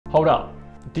Hold up,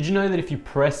 did you know that if you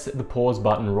press the pause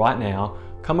button right now,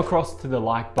 come across to the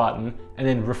like button and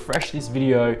then refresh this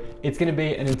video, it's gonna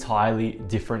be an entirely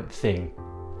different thing.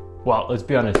 Well, let's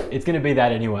be honest, it's gonna be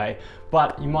that anyway,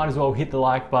 but you might as well hit the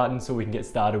like button so we can get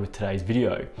started with today's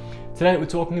video. Today we're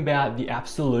talking about the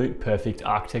absolute perfect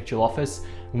architectural office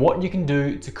and what you can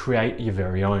do to create your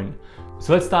very own.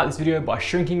 So let's start this video by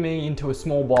shrinking me into a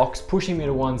small box, pushing me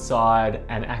to one side,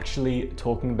 and actually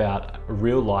talking about a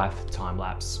real life time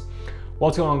lapse.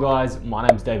 What's going on, guys? My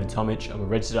name is David Tomich. I'm a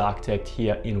registered architect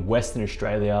here in Western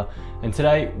Australia, and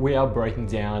today we are breaking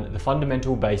down the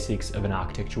fundamental basics of an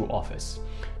architectural office.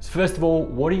 So first of all,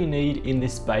 what do you need in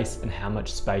this space and how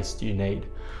much space do you need?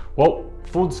 Well,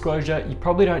 full disclosure, you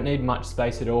probably don't need much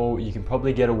space at all. You can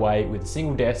probably get away with a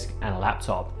single desk and a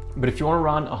laptop. But if you want to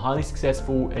run a highly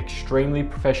successful, extremely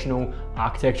professional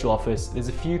architectural office, there's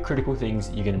a few critical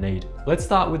things you're going to need. Let's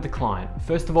start with the client.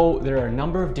 First of all, there are a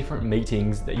number of different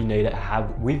meetings that you need to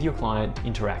have with your client to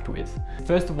interact with.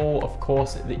 First of all, of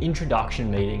course, the introduction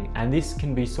meeting, and this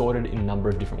can be sorted in a number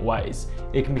of different ways.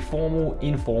 It can be formal,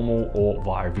 informal, or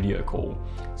via video call.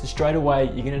 So straight away,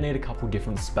 you're going to need a couple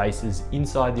different spaces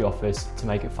inside the office to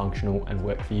make it functional and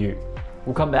work for you.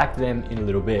 We'll come back to them in a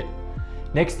little bit.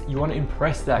 Next, you want to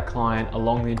impress that client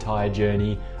along the entire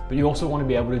journey, but you also want to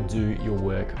be able to do your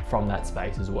work from that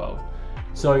space as well.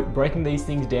 So breaking these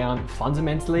things down,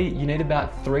 fundamentally, you need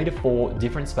about 3 to 4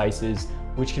 different spaces,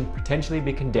 which can potentially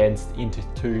be condensed into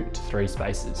 2 to 3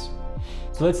 spaces.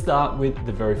 So let's start with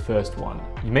the very first one.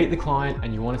 You meet the client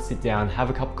and you want to sit down, have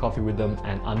a cup of coffee with them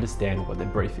and understand what their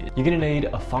brief is. You're going to need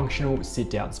a functional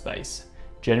sit-down space.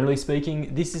 Generally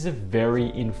speaking, this is a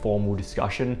very informal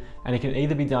discussion and it can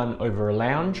either be done over a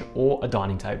lounge or a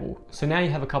dining table. So now you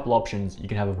have a couple options. You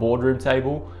can have a boardroom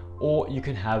table or you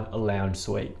can have a lounge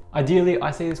suite. Ideally,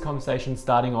 I see this conversation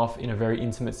starting off in a very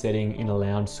intimate setting in a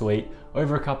lounge suite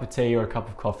over a cup of tea or a cup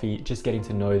of coffee, just getting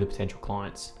to know the potential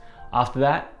clients. After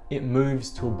that, it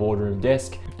moves to a boardroom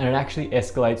desk and it actually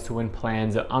escalates to when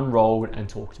plans are unrolled and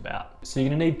talked about. So you're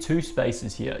gonna need 2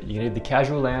 spaces here. You're gonna need the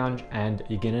casual lounge and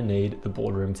you're gonna need the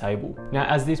boardroom table. Now,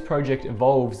 as this project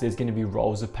evolves, there's gonna be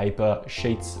rolls of paper,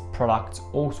 sheets, products,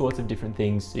 all sorts of different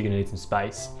things, so you're gonna need some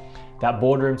space. That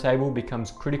boardroom table becomes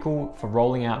critical for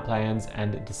rolling out plans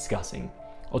and discussing.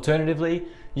 Alternatively,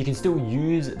 you can still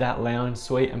use that lounge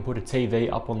suite and put a TV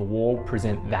up on the wall,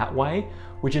 present that way,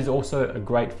 which is also a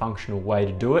great functional way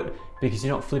to do it because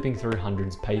you're not flipping through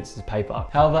hundreds of pieces of paper.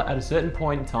 However, at a certain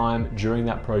point in time during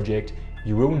that project,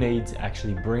 you will need to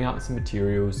actually bring out some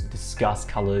materials, discuss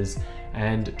colors,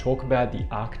 and talk about the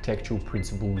architectural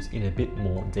principles in a bit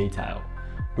more detail.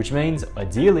 Which means,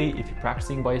 ideally, if you're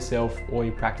practicing by yourself or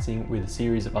you're practicing with a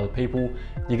series of other people,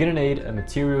 you're gonna need a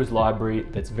materials library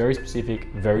that's very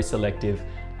specific, very selective,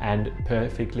 and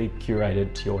perfectly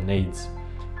curated to your needs.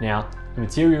 Now, the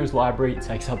materials library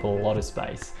takes up a lot of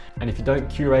space, and if you don't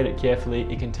curate it carefully,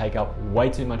 it can take up way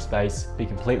too much space, be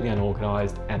completely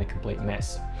unorganized, and a complete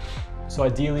mess. So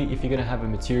ideally, if you're gonna have a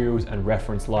materials and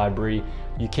reference library,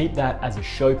 you keep that as a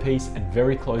showpiece and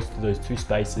very close to those 2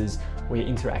 spaces where you're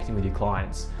interacting with your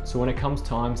clients. So when it comes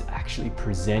time to actually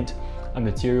present a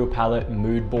material palette,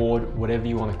 mood board, whatever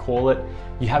you want to call it,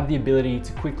 you have the ability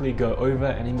to quickly go over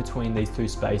and in between these 2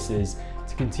 spaces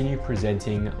to continue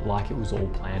presenting like it was all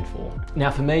planned for.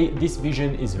 Now for me, this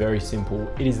vision is very simple.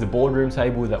 It is the boardroom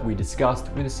table that we discussed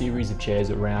with a series of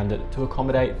chairs around it to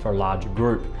accommodate for a larger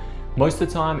group. Most of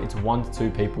the time, it's 1 to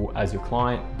 2 people as your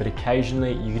client, but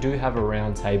occasionally you do have a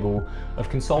round table of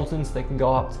consultants that can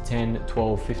go up to 10,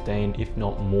 12, 15, if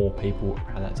not more people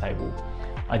around that table.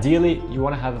 Ideally, you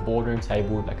want to have a boardroom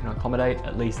table that can accommodate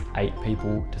at least 8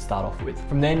 people to start off with.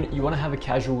 From then, you want to have a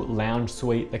casual lounge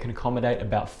suite that can accommodate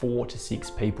about 4 to 6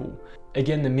 people.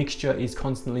 Again, the mixture is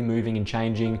constantly moving and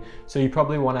changing, so you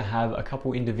probably want to have a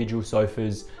couple individual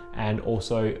sofas and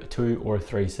also a 2 or a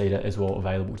 3-seater as well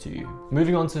available to you.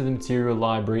 Moving on to the material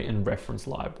library and reference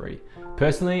library.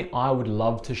 Personally, I would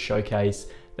love to showcase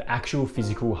the actual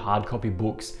physical hard copy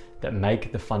books that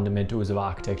make the fundamentals of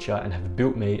architecture and have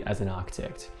built me as an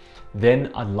architect.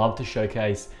 Then I'd love to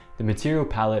showcase the material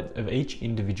palette of each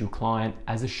individual client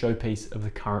as a showpiece of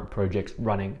the current projects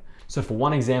running. So for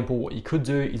one example, what you could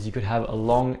do is you could have a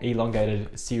long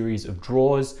elongated series of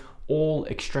drawers, all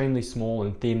extremely small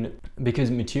and thin, because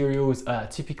materials are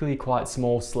typically quite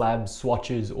small slabs,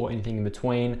 swatches, or anything in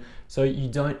between. So you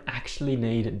don't actually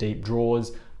need deep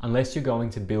drawers unless you're going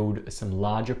to build some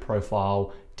larger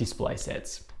profile display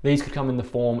sets. These could come in the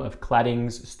form of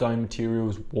claddings, stone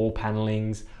materials, wall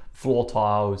panelings, floor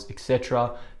tiles,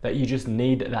 etc., that you just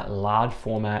need that large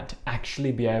format to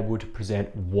actually be able to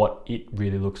present what it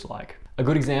really looks like. A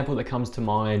good example that comes to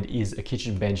mind is a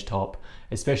kitchen bench top,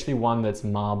 especially one that's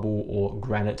marble or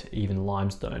granite, even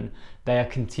limestone. They are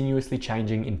continuously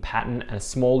changing in pattern, and a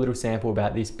small little sample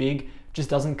about this big just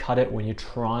doesn't cut it when you're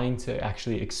trying to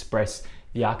actually express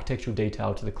the architectural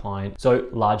detail to the client. So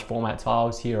large format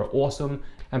tiles here are awesome,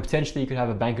 and potentially you could have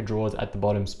a bank of drawers at the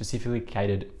bottom specifically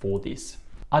catered for this.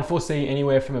 I'd foresee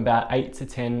anywhere from about 8 to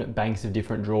 10 banks of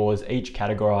different drawers, each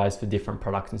categorized for different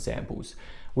products and samples.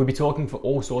 We'll be talking for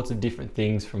all sorts of different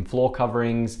things, from floor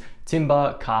coverings,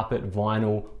 timber, carpet,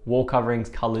 vinyl, wall coverings,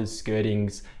 colors,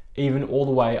 skirtings, even all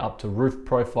the way up to roof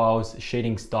profiles,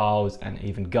 sheeting styles, and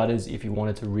even gutters if you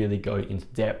wanted to really go into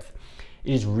depth.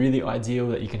 It is really ideal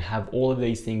that you can have all of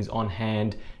these things on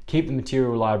hand, keep the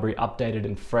material library updated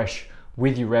and fresh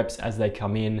with your reps as they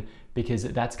come in, because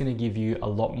that's going to give you a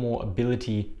lot more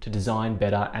ability to design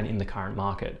better and in the current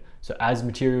market. So as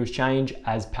materials change,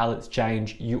 as palettes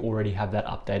change, you already have that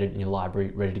updated in your library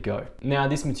ready to go. Now,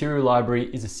 this material library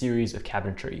is a series of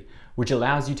cabinetry, which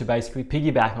allows you to basically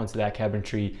piggyback onto that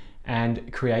cabinetry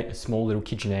and create a small little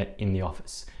kitchenette in the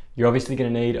office. You're obviously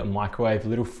going to need a microwave, a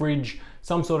little fridge,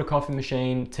 some sort of coffee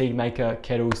machine, tea maker,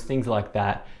 kettles, things like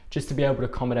that, just to be able to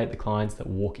accommodate the clients that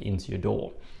walk into your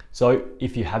door. So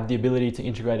if you have the ability to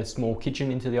integrate a small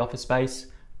kitchen into the office space,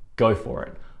 go for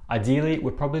it. Ideally,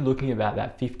 we're probably looking about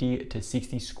that 50 to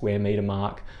 60 square meter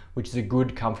mark, which is a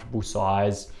good, comfortable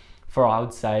size for, I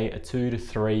would say, a 2 to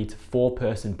 3 to 4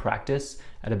 person practice.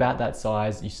 At about that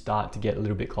size, you start to get a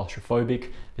little bit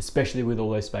claustrophobic, especially with all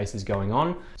those spaces going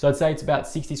on. So I'd say it's about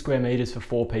 60 square meters for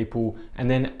 4 people,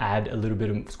 and then add a little bit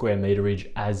of square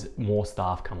meterage as more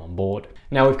staff come on board.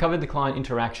 Now, we've covered the client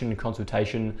interaction and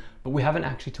consultation, but we haven't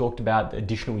actually talked about the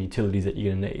additional utilities that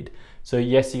you're gonna need. So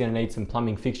yes, you're gonna need some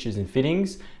plumbing fixtures and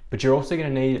fittings, but you're also gonna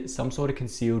need some sort of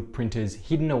concealed printers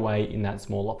hidden away in that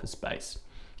small office space.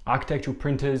 Architectural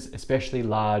printers, especially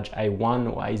large A1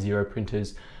 or A0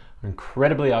 printers, are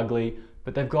incredibly ugly,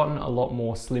 but they've gotten a lot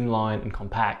more slimline and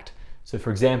compact. So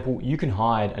for example, you can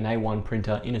hide an A1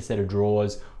 printer in a set of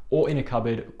drawers or in a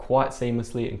cupboard quite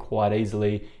seamlessly and quite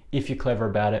easily if you're clever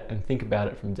about it and think about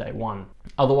it from day one.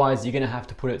 Otherwise, you're gonna have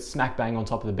to put it smack bang on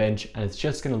top of the bench, and it's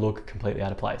just gonna look completely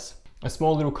out of place. A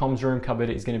small little comms room cupboard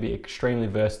is going to be extremely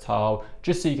versatile,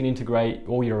 just so you can integrate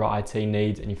all your IT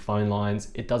needs and your phone lines.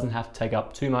 It doesn't have to take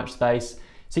up too much space.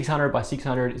 600 by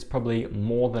 600 is probably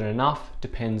more than enough,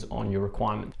 depends on your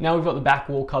requirement. Now we've got the back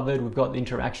wall covered, we've got the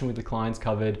interaction with the clients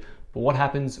covered, but what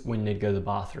happens when you need to go to the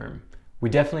bathroom?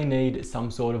 We definitely need some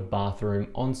sort of bathroom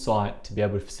on site to be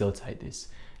able to facilitate this.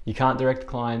 You can't direct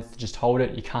clients to just hold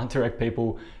it, you can't direct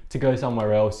people to go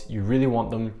somewhere else. You really want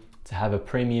them to have a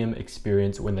premium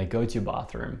experience when they go to your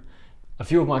bathroom. A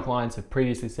few of my clients have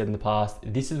previously said in the past,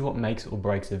 this is what makes or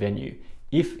breaks a venue.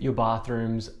 If your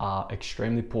bathrooms are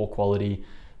extremely poor quality,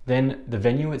 then the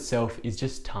venue itself is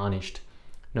just tarnished.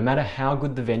 No matter how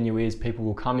good the venue is, people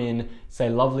will come in, say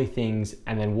lovely things,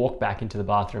 and then walk back into the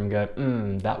bathroom and go,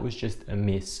 that was just a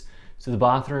miss. So the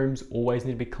bathrooms always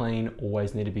need to be clean,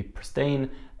 always need to be pristine,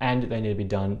 and they need to be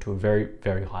done to a very,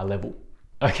 very high level.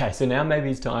 Okay, so now maybe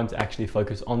it's time to actually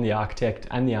focus on the architect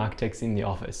and the architects in the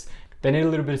office. They need a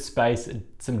little bit of space,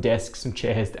 some desks, some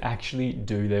chairs to actually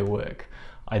do their work.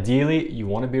 Ideally, you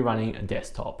want to be running a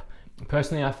desktop.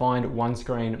 Personally, I find one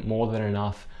screen more than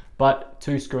enough, but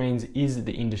 2 screens is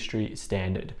the industry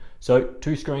standard. So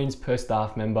 2 screens per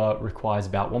staff member requires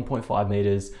about 1.5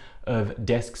 meters of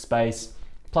desk space,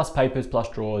 plus papers, plus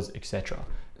drawers, etc.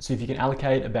 So if you can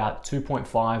allocate about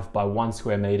 2.5 by 1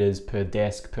 square meters per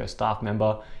desk per staff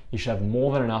member, you should have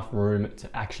more than enough room to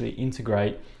actually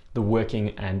integrate the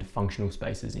working and functional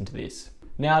spaces into this.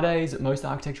 Nowadays, most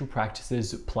architectural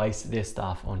practices place their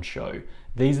staff on show.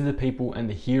 These are the people and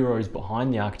the heroes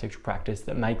behind the architectural practice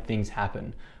that make things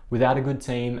happen. Without a good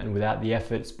team and without the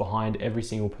efforts behind every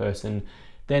single person,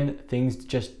 then things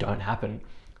just don't happen.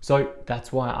 So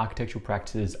that's why architectural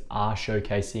practices are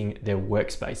showcasing their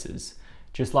workspaces.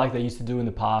 Just like they used to do in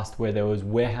the past, where there was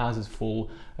warehouses full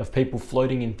of people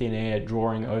floating in thin air,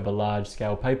 drawing over large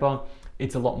scale paper.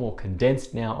 It's a lot more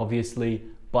condensed now, obviously,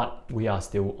 but we are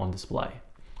still on display.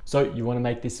 So you want to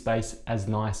make this space as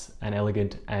nice and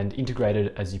elegant and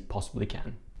integrated as you possibly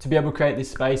can. To be able to create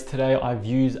this space today, I've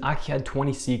used ArchiCAD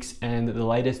 26 and the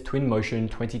latest twinmotion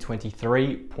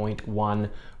 2023.1,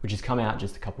 which has come out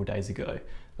just a couple of days ago.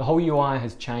 The whole UI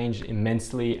has changed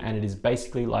immensely, and it is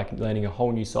basically like learning a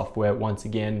whole new software once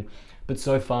again, but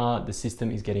so far the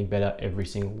system is getting better every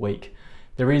single week.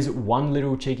 There is one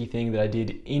little cheeky thing that I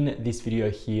did in this video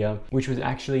here, which was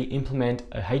actually implement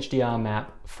a HDR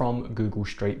map from Google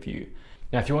Street View.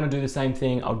 Now, if you want to do the same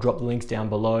thing, I'll drop the links down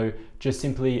below. Just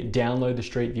simply download the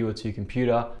Street Viewer to your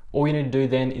computer. All you need to do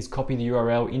then is copy the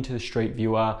URL into the Street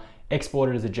Viewer, export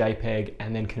it as a JPEG,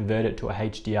 and then convert it to a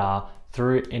HDR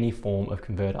through any form of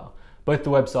converter. Both the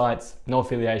websites, no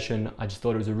affiliation. I just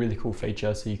thought it was a really cool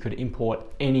feature so you could import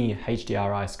any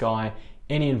HDRI sky,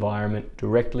 any environment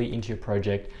directly into your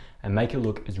project and make it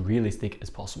look as realistic as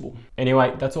possible.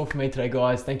 Anyway, that's all for me today,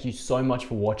 guys. Thank you so much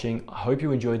for watching. I hope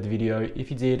you enjoyed the video. If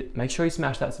you did, make sure you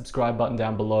smash that subscribe button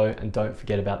down below and don't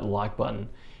forget about the like button.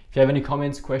 If you have any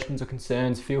comments, questions, or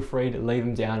concerns, feel free to leave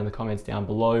them down in the comments down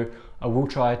below. I will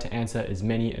try to answer as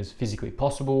many as physically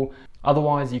possible.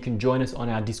 Otherwise, you can join us on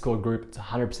our Discord group. It's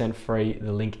 100% free.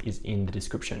 The link is in the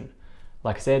description.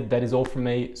 Like I said, that is all from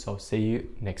me, so I'll see you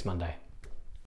next Monday.